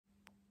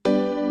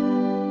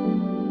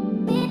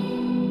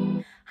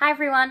Hi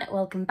everyone,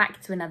 welcome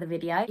back to another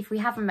video. If we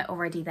haven't met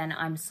already, then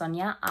I'm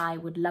Sonia. I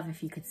would love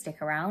if you could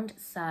stick around,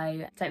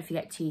 so don't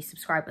forget to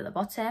subscribe at the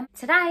bottom.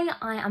 Today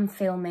I am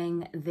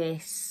filming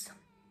this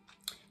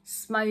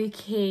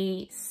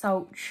Smokey,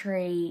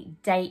 sultry,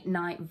 date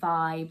night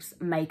vibes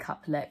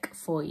makeup look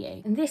for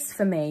you. And this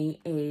for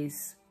me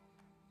is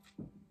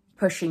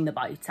pushing the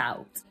boat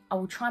out. I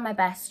will try my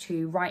best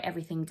to write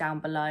everything down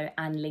below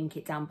and link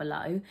it down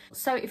below.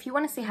 So if you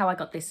want to see how I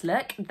got this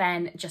look,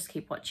 then just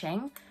keep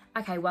watching.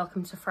 Okay,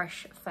 welcome to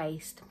Fresh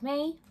Faced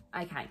Me.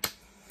 Okay,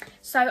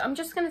 so I'm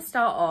just going to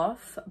start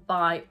off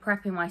by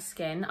prepping my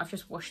skin. I've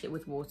just washed it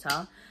with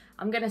water.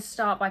 I'm going to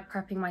start by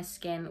prepping my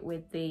skin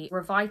with the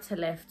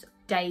Revitalift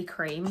Day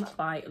Cream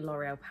by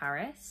L'Oreal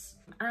Paris.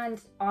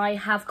 And I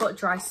have got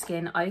dry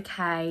skin,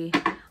 okay.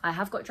 I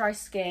have got dry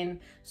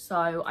skin,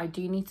 so I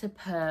do need to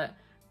put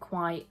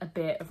quite a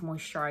bit of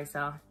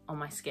moisturiser on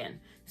my skin.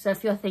 So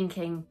if you're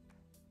thinking,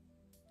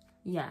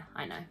 yeah,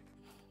 I know.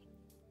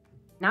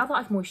 Now that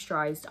I've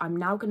moisturised, I'm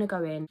now going to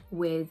go in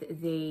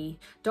with the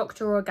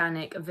Dr.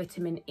 Organic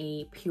Vitamin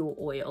E Pure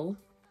Oil,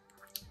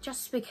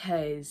 just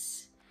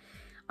because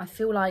I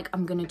feel like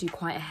I'm going to do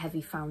quite a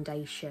heavy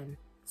foundation.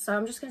 So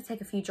I'm just going to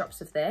take a few drops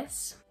of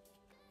this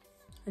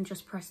and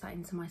just press that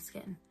into my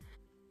skin.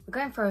 We're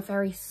going for a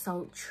very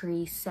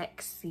sultry,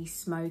 sexy,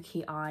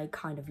 smoky eye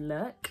kind of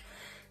look.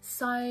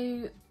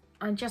 So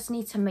I just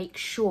need to make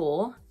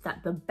sure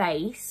that the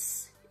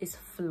base is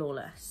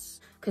flawless,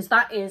 because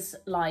that is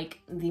like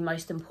the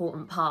most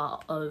important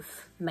part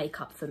of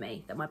makeup for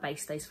me, that my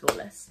base stays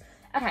flawless.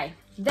 Okay,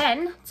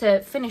 then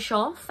to finish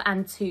off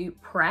and to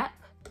prep,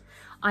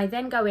 I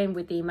then go in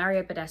with the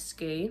Mario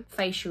Badescu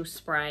facial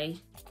spray.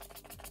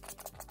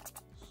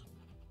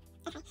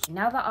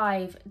 Now that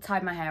I've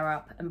tied my hair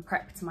up and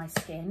prepped my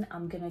skin,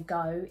 I'm gonna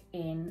go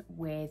in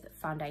with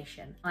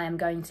foundation. I am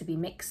going to be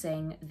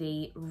mixing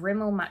the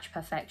Rimmel Match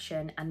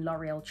Perfection and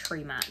L'Oreal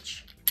True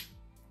Match.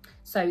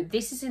 So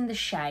this is in the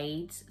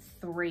shade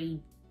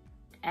 3N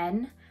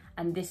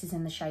and this is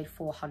in the shade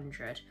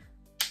 400.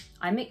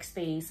 I mix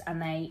these and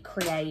they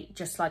create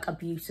just like a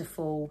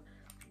beautiful,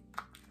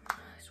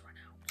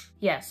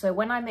 yeah, so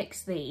when I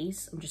mix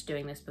these, I'm just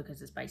doing this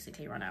because it's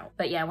basically run out.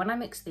 But yeah, when I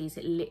mix these,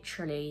 it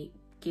literally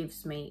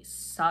gives me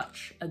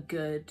such a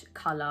good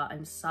colour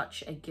and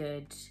such a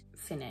good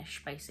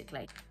finish,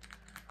 basically.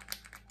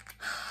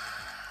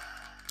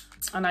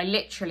 And I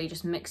literally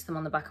just mix them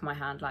on the back of my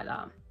hand like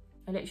that.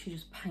 I literally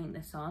just paint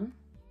this on.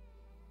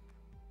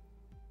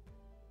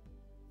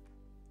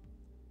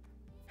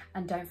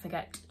 And don't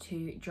forget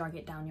to drag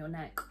it down your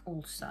neck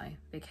also,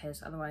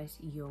 because otherwise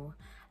you'll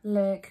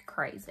look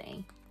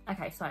crazy.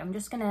 Okay, so I'm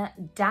just gonna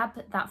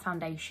dab that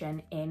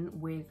foundation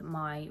in with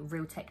my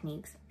Real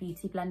Techniques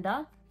Beauty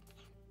Blender.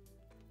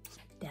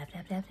 Dab,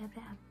 dab, dab, dab,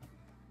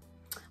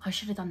 dab. I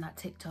should have done that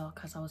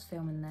TikTok as I was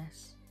filming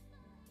this.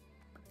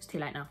 It's too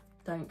late now.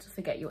 Don't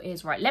forget your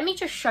ears. Right, let me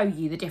just show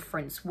you the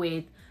difference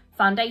with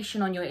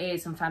foundation on your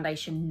ears and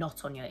foundation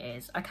not on your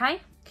ears,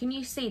 okay? Can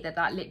you see that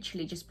that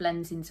literally just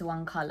blends into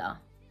one colour?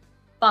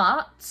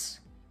 But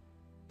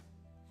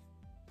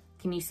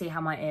can you see how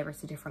my ear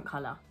is a different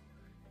colour?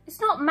 It's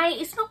not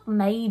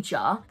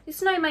major.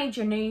 It's no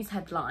major news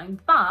headline,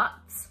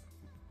 but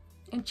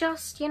it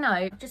just, you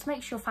know, just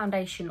makes your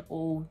foundation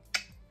all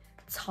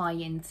tie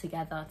in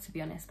together, to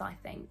be honest, I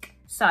think.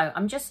 So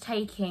I'm just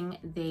taking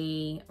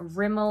the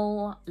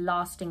Rimmel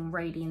Lasting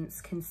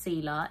Radiance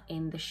Concealer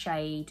in the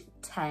shade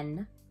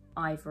 10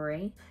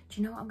 Ivory.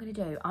 Do you know what I'm gonna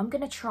do? I'm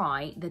gonna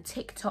try the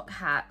TikTok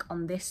hack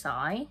on this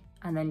eye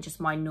and then just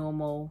my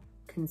normal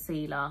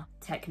concealer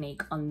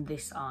technique on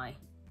this eye.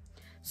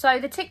 So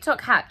the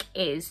TikTok hack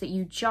is that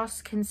you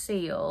just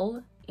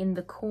conceal in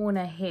the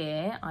corner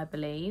here, I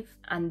believe,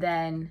 and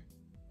then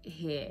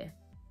here.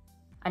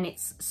 And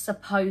it's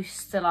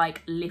supposed to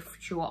like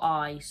lift your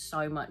eye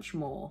so much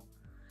more.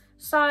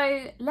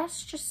 So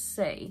let's just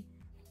see.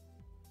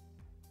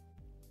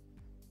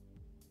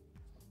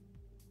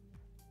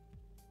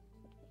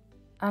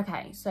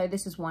 Okay, so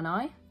this is one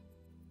eye.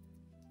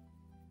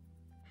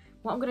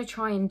 What I'm going to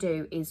try and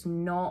do is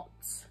not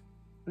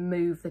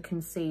move the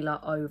concealer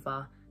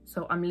over.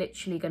 So I'm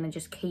literally going to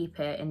just keep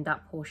it in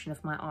that portion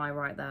of my eye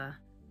right there.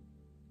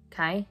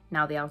 Okay,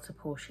 now the outer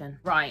portion.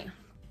 Right.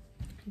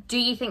 Do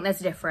you think there's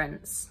a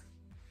difference?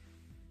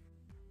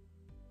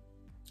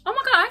 Oh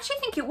my God, I actually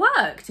think it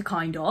worked,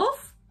 kind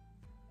of.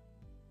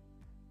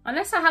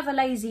 Unless I have a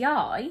lazy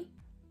eye,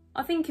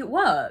 I think it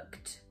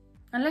worked.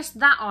 Unless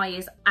that eye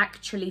is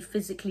actually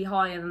physically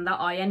higher than that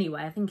eye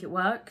anyway, I think it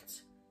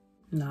worked.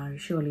 No,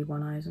 surely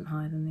one eye isn't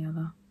higher than the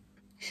other.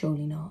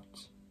 Surely not.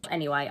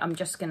 Anyway, I'm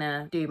just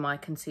gonna do my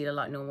concealer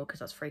like normal because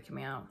that's freaking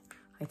me out. I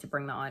need to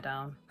bring that eye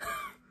down.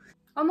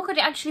 Oh my God,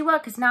 it actually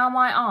worked because now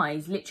my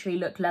eyes literally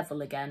look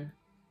level again.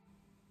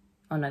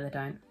 Oh no, they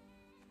don't.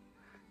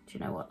 Do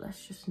you know what?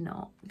 Let's just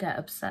not get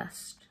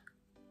obsessed.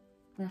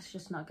 Let's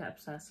just not get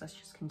obsessed. Let's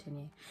just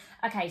continue.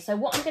 Okay, so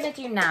what I'm going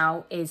to do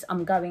now is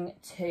I'm going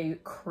to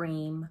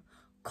cream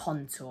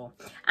contour.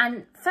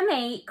 And for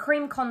me,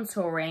 cream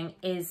contouring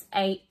is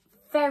a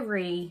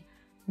very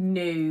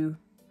new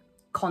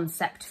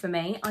concept for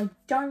me. I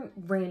don't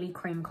really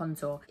cream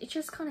contour. It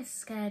just kind of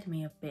scared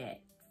me a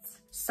bit.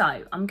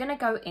 So I'm gonna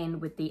go in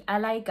with the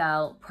LA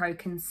Girl Pro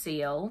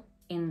Conceal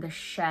in the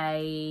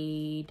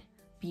shade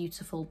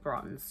Beautiful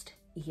Bronzed.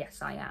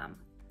 Yes, I am.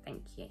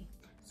 Thank you.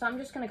 So I'm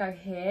just gonna go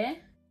here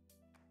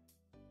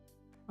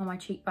on my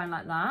cheekbone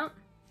like that.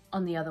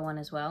 On the other one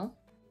as well.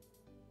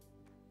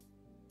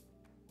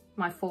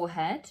 My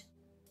forehead.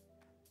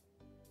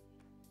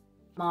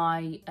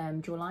 My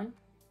jawline.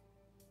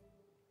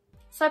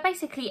 So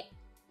basically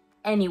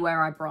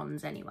anywhere I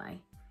bronze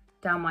anyway.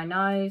 Down my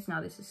nose.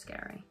 Now this is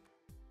scary.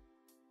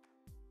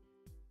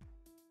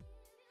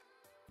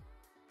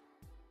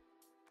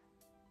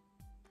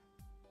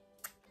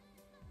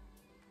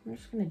 I'm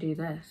just gonna do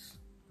this.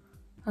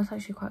 That's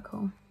actually quite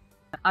cool.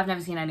 I've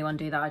never seen anyone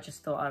do that. I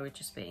just thought I would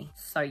just be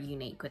so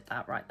unique with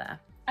that right there.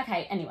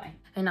 Okay, anyway,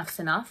 enough's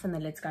enough and the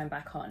lid's going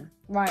back on.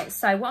 Right,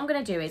 so what I'm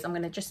gonna do is I'm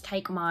gonna just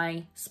take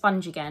my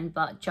sponge again,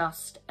 but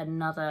just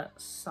another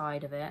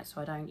side of it,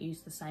 so I don't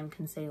use the same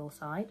conceal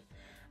side.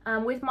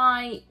 With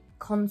my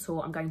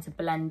contour, I'm going to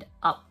blend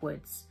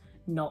upwards,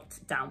 not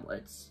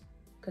downwards,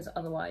 because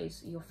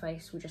otherwise your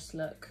face will just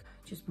look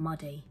just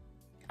muddy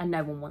and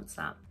no one wants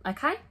that,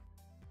 okay?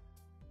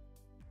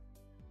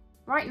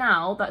 Right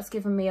now, that's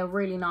given me a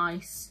really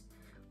nice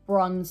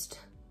bronzed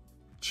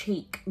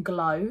cheek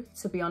glow,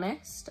 to be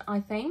honest, I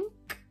think.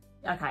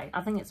 Okay,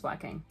 I think it's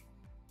working.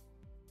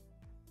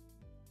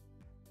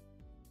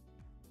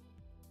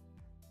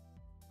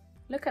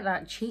 Look at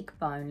that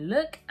cheekbone.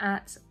 Look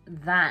at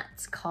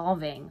that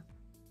carving.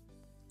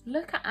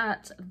 Look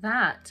at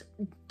that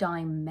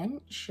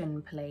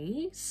dimension,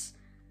 please.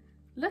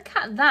 Look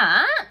at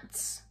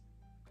that.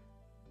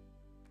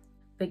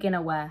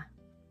 Beginner wear.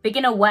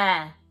 Beginner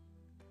wear.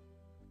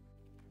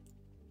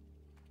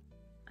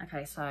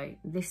 Okay, so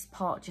this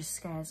part just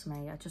scares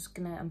me. I'm just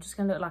gonna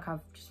look like I've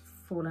just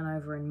fallen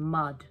over in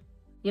mud.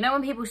 You know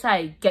when people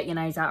say, get your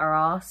nose out her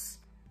ass?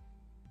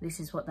 This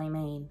is what they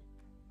mean.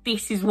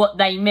 This is what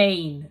they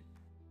mean.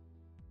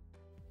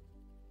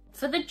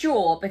 For the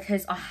jaw,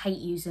 because I hate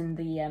using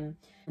the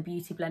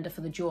beauty blender for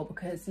the jaw,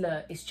 because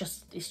look, it's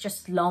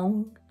just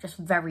long, just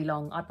very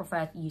long. I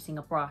prefer using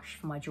a brush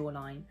for my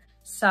jawline.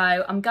 So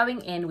I'm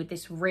going in with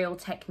this Real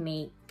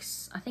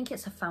Techniques, I think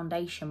it's a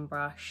foundation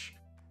brush.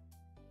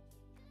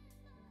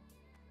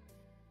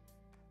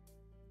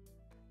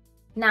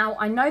 Now,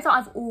 I know that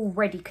I've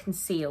already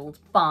concealed,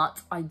 but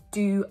I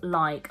do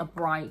like a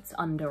bright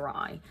under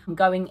eye. I'm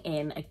going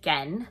in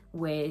again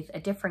with a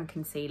different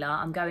concealer.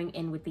 I'm going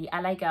in with the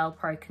LA Girl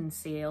Pro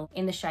Conceal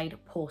in the shade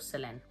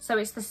Porcelain. So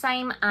it's the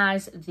same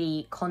as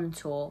the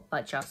contour,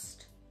 but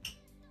just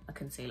a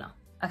concealer.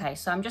 Okay,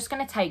 so I'm just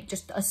gonna take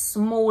just a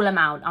small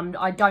amount.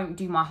 I don't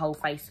do my whole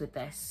face with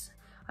this.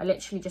 I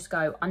literally just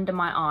go under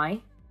my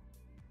eye.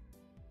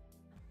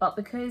 But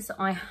because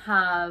I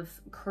have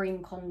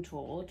cream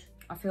contoured,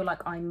 I feel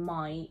like I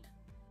might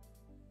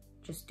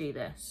just do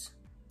this.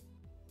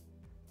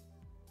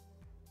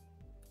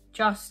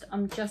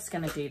 I'm just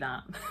gonna do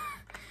that.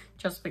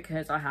 Just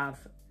because I have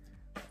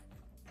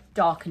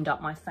darkened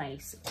up my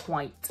face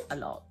quite a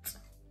lot.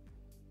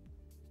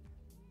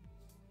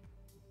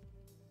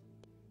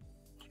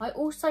 I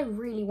also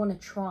really want to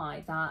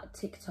try that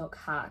TikTok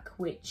hack,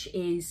 which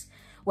is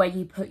where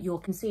you put your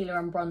concealer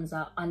and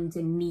bronzer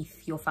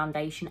underneath your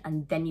foundation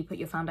and then you put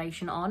your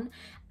foundation on.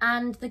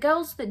 And the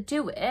girls that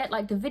do it,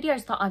 like the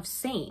videos that I've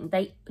seen,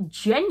 they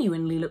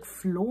genuinely look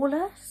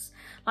flawless.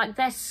 Like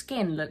their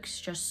skin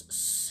looks just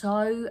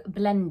so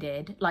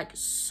blended, like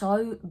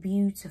so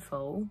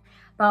beautiful.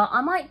 But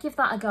I might give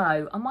that a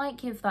go. I might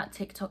give that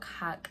TikTok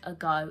hack a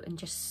go and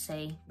just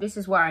see. This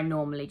is where I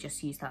normally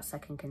just use that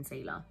second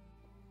concealer.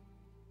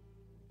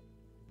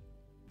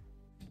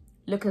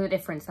 Look at the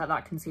difference that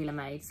that concealer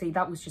made. See,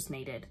 that was just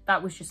needed.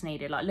 That was just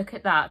needed. Like, look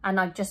at that. And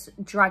I'm just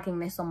dragging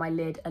this on my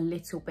lid a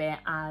little bit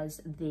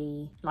as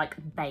the,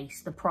 like,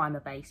 base, the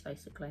primer base,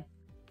 basically.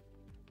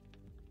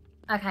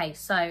 Okay,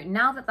 so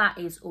now that that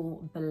is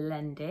all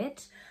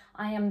blended,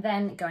 I am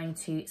then going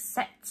to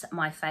set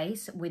my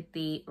face with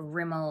the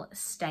Rimmel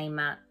Stay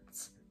Matte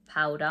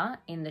powder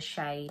in the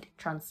shade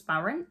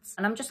Transparent.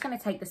 And I'm just going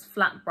to take this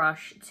flat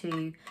brush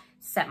to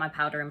set my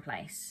powder in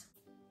place.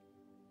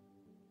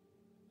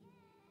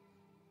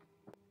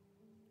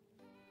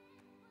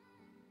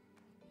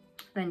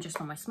 Then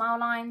just on my smile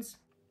lines.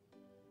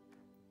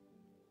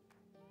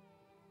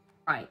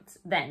 Right,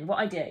 then what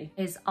I do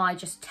is I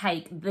just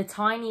take the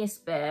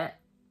tiniest bit,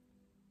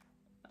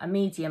 a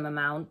medium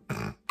amount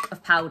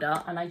of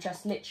powder, and I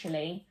just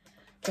literally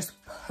just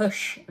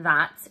push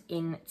that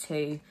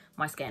into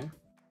my skin.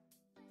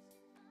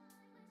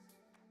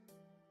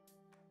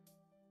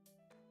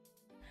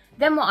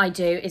 Then what I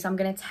do is I'm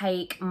going to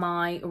take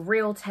my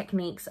Real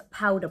Techniques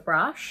powder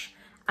brush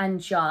and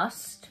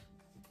just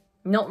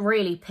not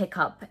really pick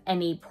up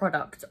any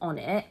product on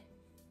it,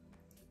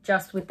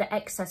 just with the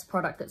excess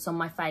product that's on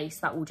my face,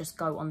 that will just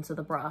go onto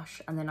the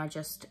brush, and then I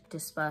just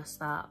disperse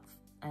that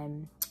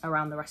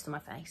around the rest of my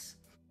face.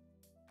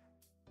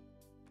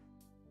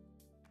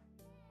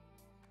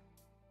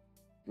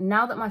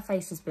 Now that my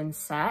face has been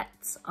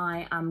set,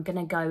 I am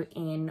gonna go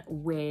in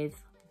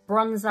with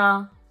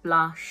bronzer,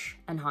 blush,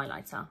 and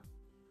highlighter.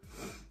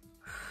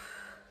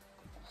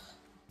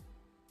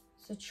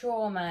 It's a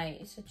chore, mate,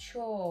 it's a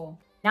chore.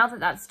 Now that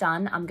that's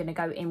done, I'm gonna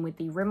go in with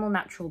the Rimmel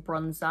Natural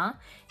Bronzer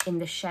in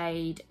the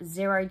shade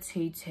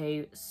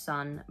 022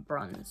 Sun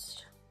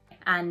Bronzed.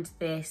 And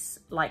this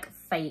like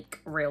fake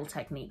Real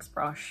Techniques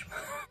brush.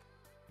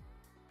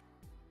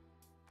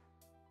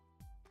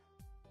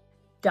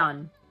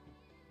 Done.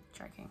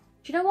 Joking.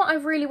 Do you know what I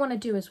really want to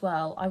do as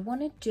well? I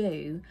want to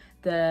do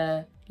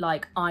the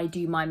like I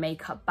do my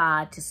makeup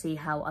bad to see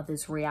how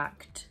others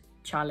react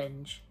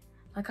challenge.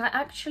 Like I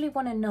actually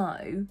want to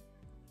know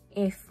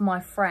if my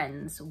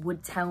friends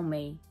would tell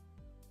me,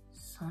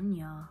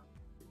 Sonia,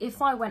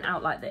 if I went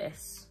out like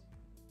this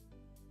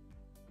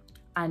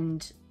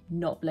and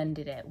not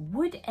blended it,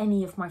 would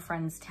any of my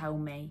friends tell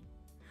me?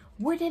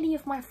 Would any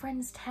of my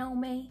friends tell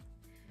me?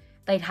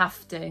 They'd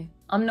have to.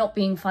 I'm not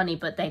being funny,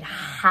 but they'd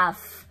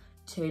have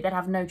to. They'd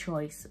have no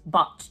choice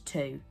but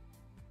to.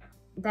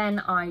 Then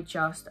I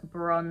just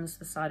bronze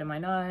the side of my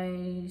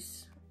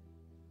nose.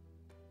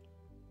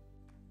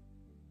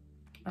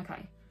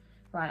 Okay,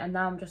 right, and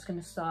now I'm just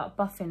gonna start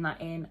buffing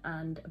that in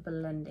and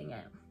blending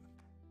it.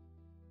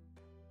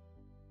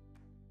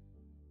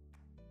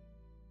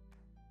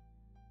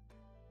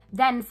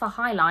 Then for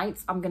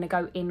highlights, I'm gonna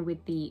go in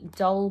with the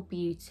Doll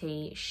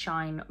Beauty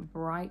Shine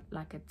Bright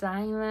Like a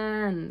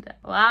Diamond.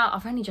 Wow,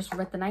 I've only just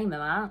read the name of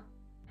that.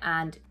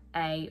 And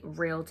a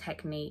Real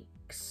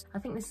Techniques. I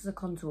think this is a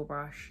contour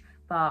brush,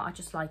 but I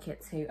just like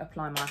it to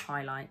apply my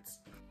highlights.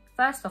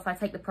 First off, I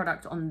take the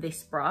product on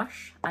this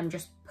brush and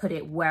just put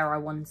it where I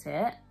want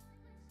it.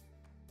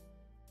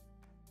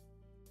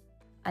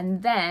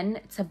 And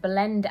then to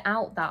blend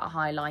out that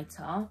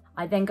highlighter,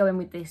 I then go in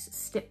with this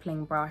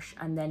stippling brush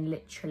and then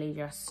literally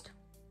just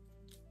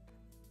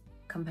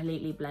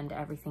completely blend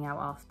everything out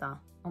after.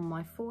 On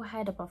my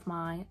forehead, above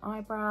my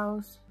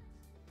eyebrows,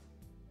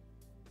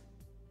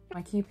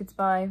 my cupid's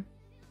bow,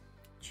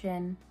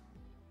 chin,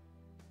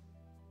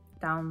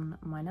 down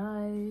my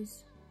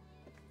nose,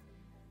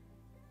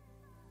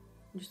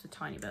 just a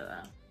tiny bit of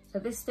that. So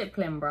this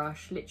stippling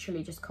brush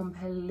literally just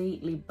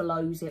completely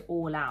blows it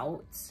all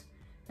out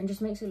and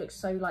just makes it look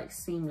so like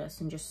seamless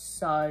and just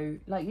so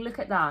like, look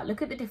at that.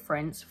 Look at the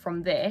difference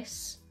from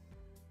this,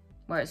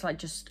 where it's like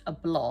just a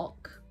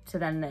block, to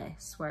then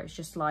this, where it's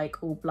just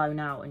like all blown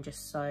out and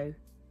just so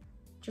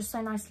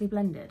nicely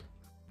blended.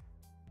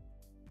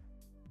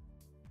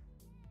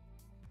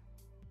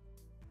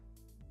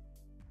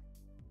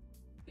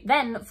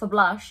 Then for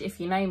blush, if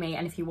you know me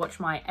and if you watch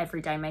my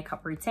everyday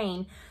makeup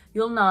routine,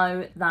 you'll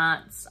know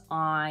that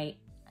I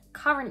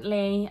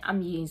currently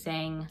am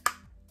using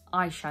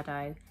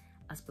eyeshadow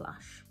as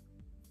blush.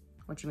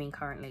 What do you mean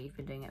currently? You've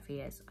been doing it for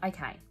years.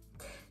 Okay,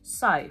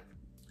 so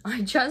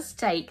I just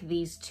take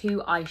these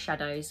two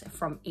eyeshadows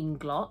from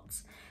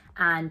Inglot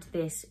and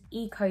this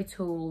Eco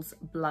Tools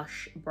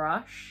blush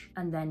brush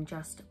and then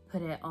just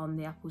put it on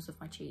the apples of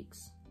my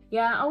cheeks.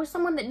 Yeah, I was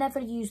someone that never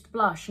used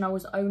blush and I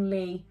was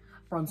only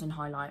bronze and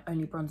highlight,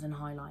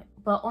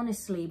 But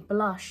honestly,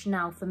 blush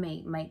now for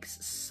me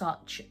makes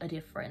such a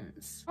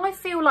difference. I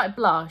feel like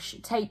blush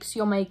takes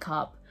your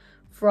makeup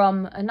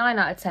from a 9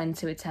 out of 10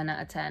 to a 10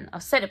 out of 10.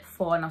 I've said it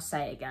before and I'll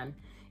say it again.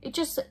 It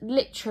just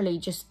literally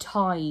just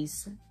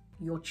ties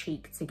your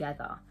cheek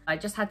together. I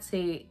just had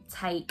to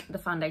take the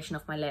foundation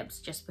off my lips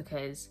just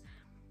because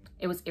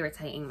it was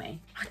irritating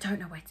me. I don't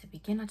know where to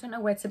begin.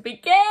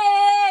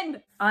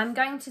 I'm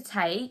going to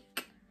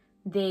take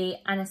the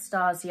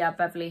Anastasia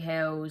Beverly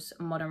Hills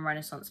Modern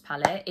Renaissance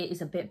palette. It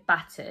is a bit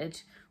battered.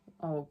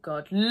 Oh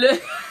God,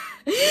 look,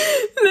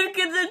 look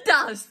at the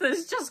dust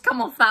that's just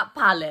come off that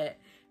palette.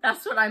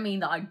 That's what I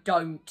mean, that I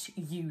don't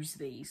use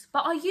these,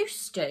 but I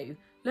used to.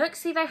 Look,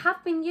 see, they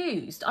have been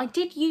used. I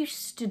did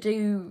used to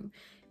do,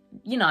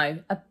 you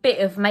know, a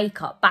bit of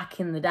makeup back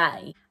in the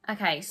day.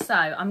 Okay, so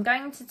I'm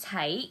going to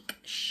take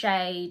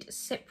shade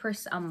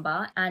Cypress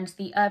Umber and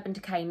the Urban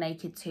Decay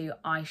Naked 2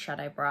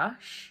 eyeshadow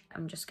brush.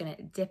 I'm just going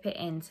to dip it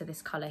into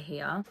this colour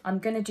here. I'm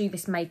going to do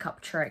this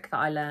makeup trick that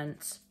I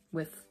learnt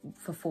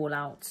for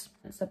Fallout.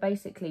 So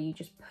basically you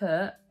just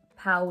put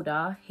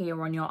powder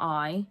here on your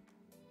eye,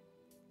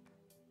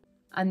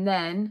 and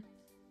then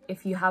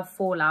if you have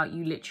fallout,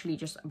 you literally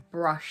just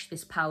brush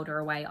this powder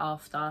away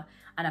after,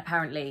 and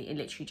apparently it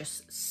literally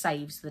just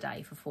saves the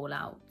day for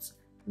fallout.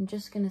 I'm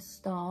just gonna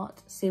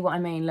start, see what I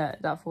mean? Look,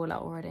 that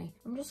fallout already.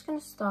 I'm just gonna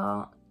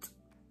start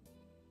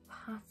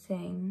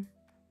patting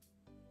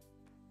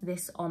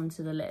this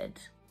onto the lid.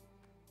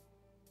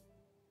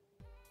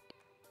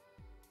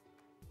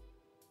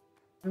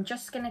 I'm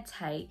just gonna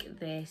take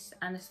this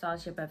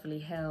Anastasia Beverly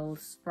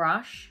Hills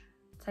brush,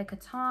 take a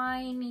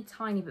tiny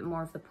bit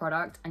more of the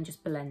product and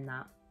just blend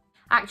that.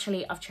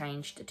 Actually, I've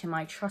changed to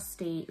my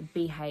trusty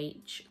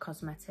BH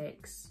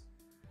Cosmetics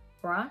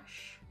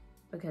brush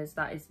because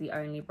that is the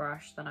only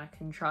brush that I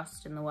can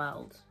trust in the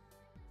world.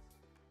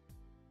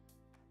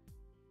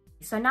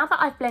 So now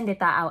that I've blended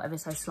that out ever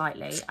so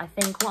slightly, I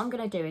think what I'm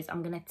gonna do is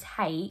I'm gonna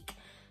take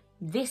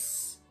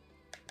this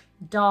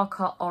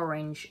darker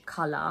orange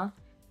colour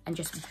and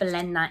just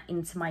blend that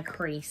into my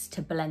crease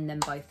to blend them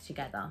both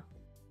together.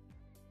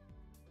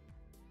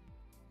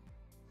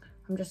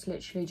 I'm just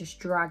literally just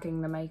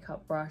dragging the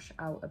makeup brush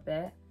out a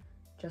bit,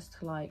 just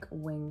to like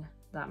wing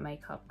that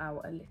makeup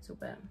out a little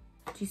bit.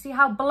 Do you see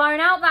how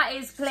blown out that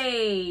is,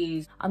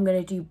 please? I'm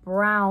gonna do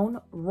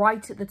brown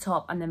right at the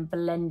top and then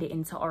blend it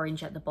into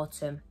orange at the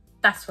bottom.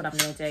 That's what I'm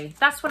gonna do.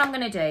 That's what I'm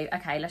gonna do.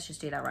 Okay, let's just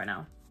do that right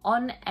now.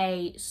 On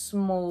a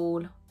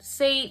small,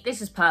 see,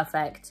 this is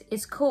perfect.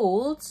 It's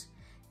called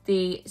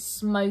the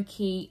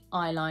Smokey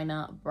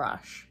eyeliner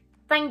brush.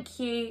 Thank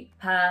you,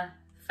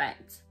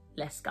 perfect.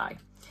 Let's go.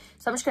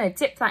 So I'm just going to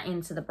dip that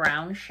into the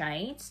brown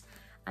shade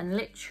and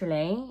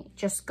literally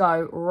just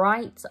go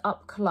right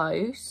up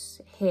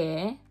close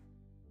here.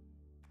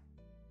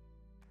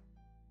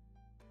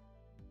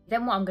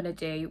 Then what I'm going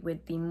to do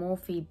with the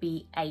Morphe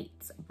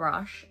B8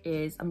 brush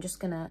is I'm just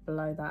going to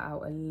blow that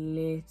out a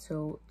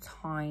little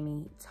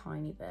tiny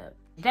bit.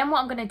 Then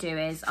what I'm going to do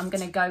is I'm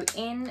going to go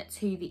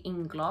into the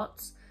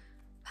Inglot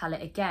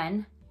palette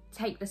again,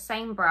 take the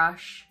same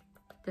brush,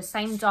 the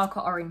same darker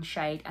orange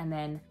shade, and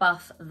then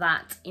buff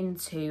that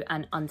into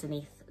and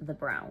underneath the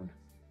brown.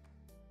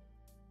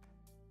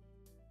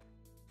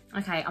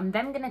 Okay, I'm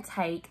then going to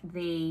take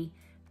the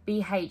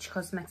BH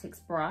Cosmetics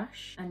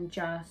brush and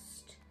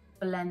just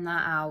blend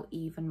that out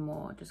even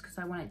more, just because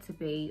I want it to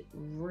be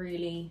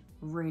really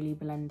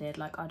blended.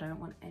 Like, I don't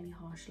want any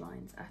harsh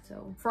lines at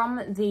all.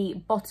 From the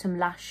bottom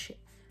lash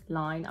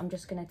line, I'm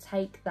just going to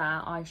take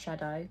that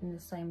eyeshadow in the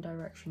same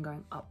direction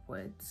going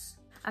upwards.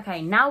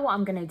 Okay, now what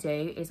I'm going to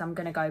do is I'm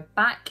going to go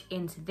back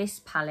into this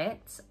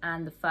palette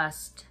and the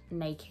first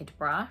naked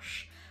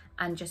brush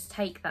and just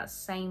take that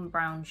same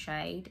brown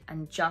shade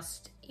and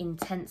just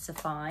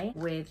intensify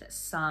with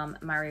some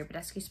Mario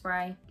Badescu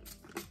spray.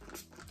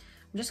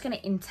 I'm just going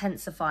to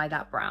intensify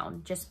that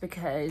brown just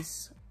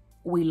because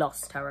we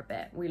lost her a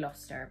bit.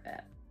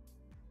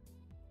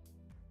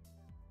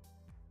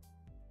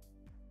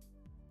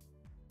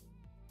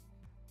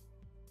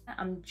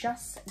 I'm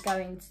just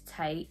going to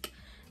take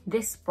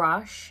this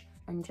brush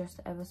and just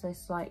ever so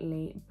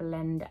slightly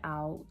blend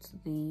out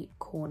the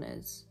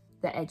corners,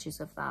 the edges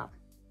of that.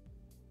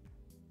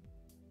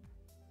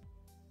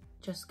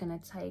 Just gonna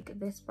take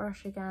this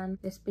brush again,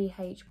 this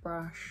BH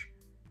brush,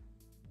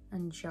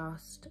 and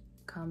just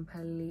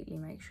completely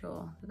make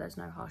sure that there's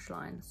no harsh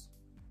lines.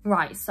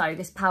 Right, so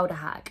this powder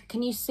hack,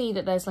 can you see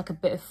that there's like a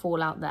bit of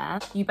fallout there?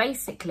 You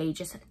basically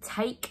just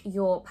take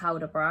your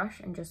powder brush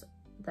and just,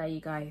 there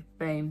you go,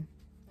 boom.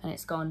 And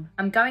it's gone.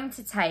 I'm going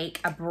to take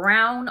a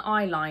brown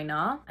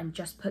eyeliner and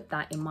just put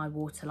that in my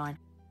waterline.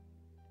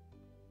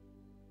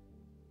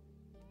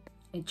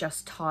 It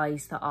just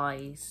ties the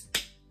eyes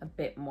a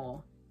bit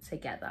more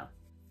together.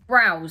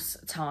 Brows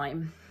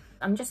time.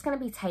 I'm just going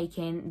to be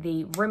taking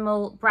the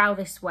Rimmel Brow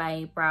This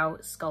Way Brow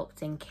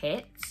Sculpting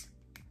Kit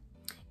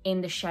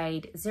in the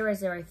shade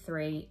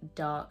 003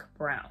 Dark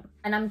Brown.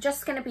 And I'm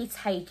just going to be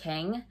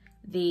taking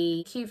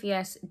the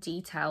QVS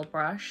Detail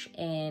Brush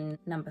in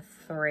number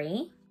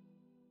 3.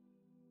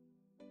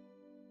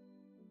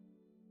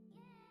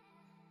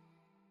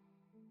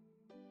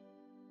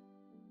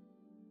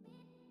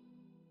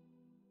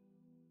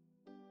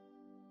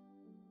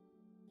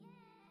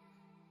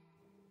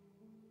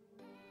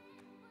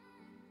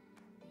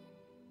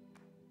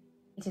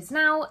 It is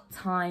now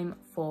time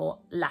for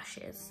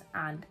lashes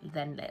and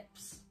then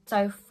lips.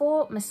 So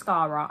for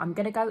mascara, I'm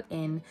going to go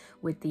in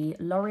with the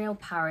L'Oreal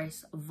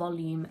Paris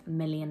Volume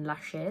Million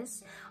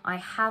Lashes. I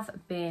have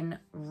been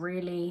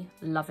really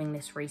loving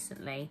this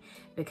recently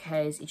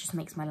because it just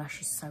makes my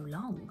lashes so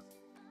long.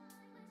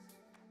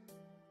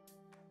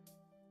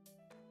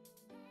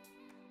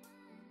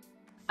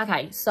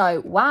 Okay,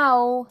 so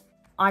wow,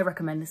 I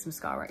recommend this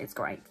mascara, it's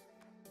great.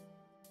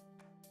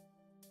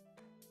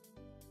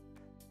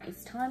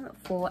 It's time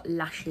for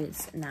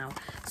lashes now.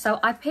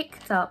 So I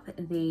picked up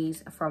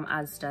these from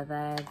Asda.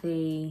 They're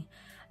the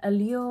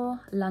Allure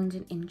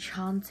London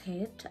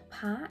Enchanted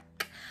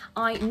pack.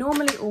 I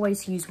normally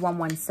always use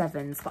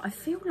 117s, but I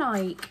feel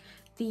like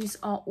these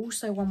are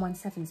also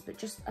 117s, but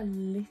just a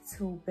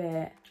little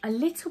bit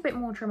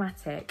more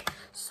dramatic.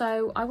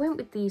 So I went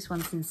with these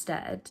ones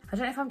instead. I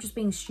don't know if I'm just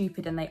being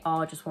stupid and they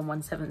are just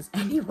 117s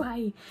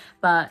anyway,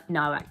 but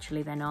no,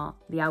 actually they're not.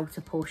 The outer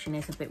portion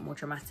is a bit more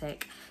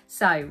dramatic.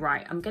 So,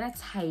 right, I'm gonna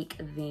take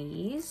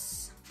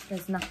these.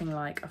 There's nothing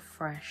like a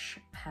fresh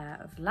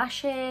pair of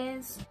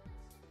lashes.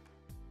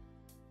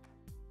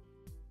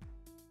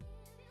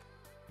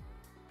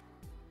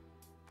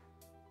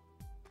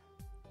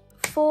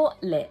 For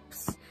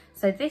lips,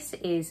 so this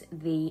is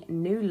the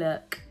New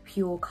Look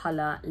Pure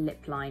Colour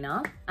Lip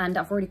Liner, and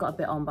I've already got a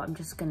bit on, but I'm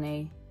just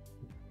gonna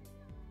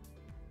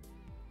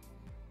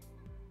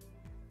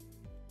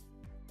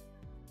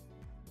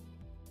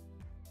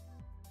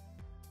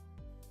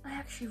I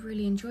actually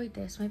really enjoyed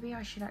this. Maybe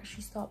I should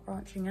actually start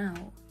branching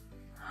out.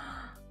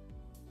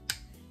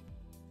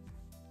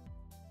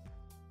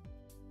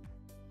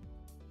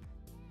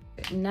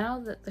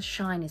 Now that the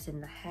shine is in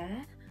the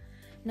hair,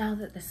 now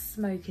that the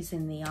smoke is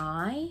in the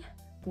eye,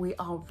 we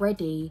are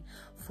ready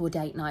for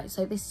date night.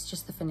 So this is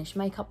just the finished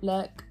makeup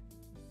look.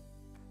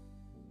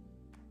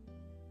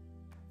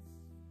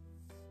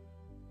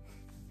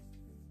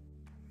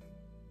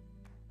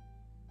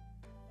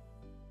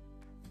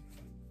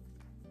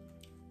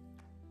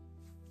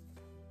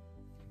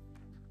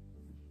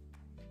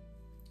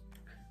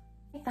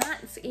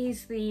 That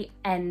is the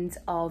end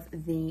of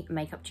the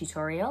makeup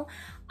tutorial.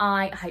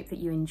 I hope that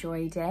you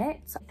enjoyed it.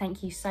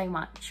 Thank you so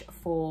much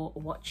for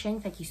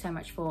watching. Thank you so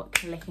much for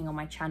clicking on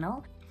my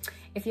channel.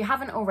 If you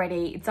haven't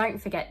already, don't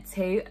forget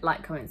to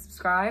like, comment,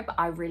 subscribe.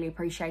 I really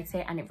appreciate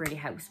it and it really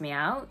helps me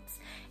out.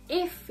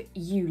 If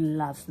you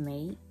love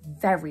me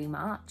very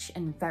much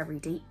and very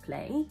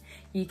deeply,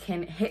 you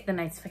can hit the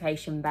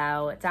notification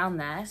bell down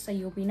there so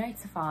you'll be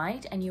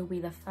notified and you'll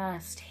be the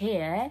first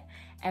here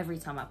every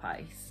time I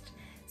post.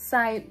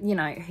 So, you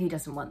know, who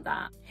doesn't want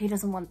that? Who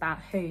doesn't want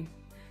that?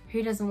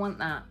 Who doesn't want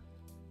that?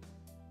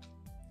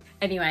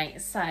 Anyway,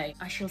 so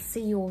I shall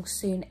see you all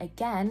soon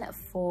again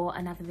for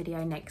another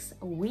video next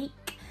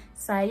week.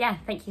 So yeah,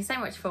 thank you so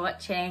much for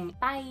watching.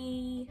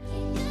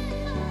 Bye.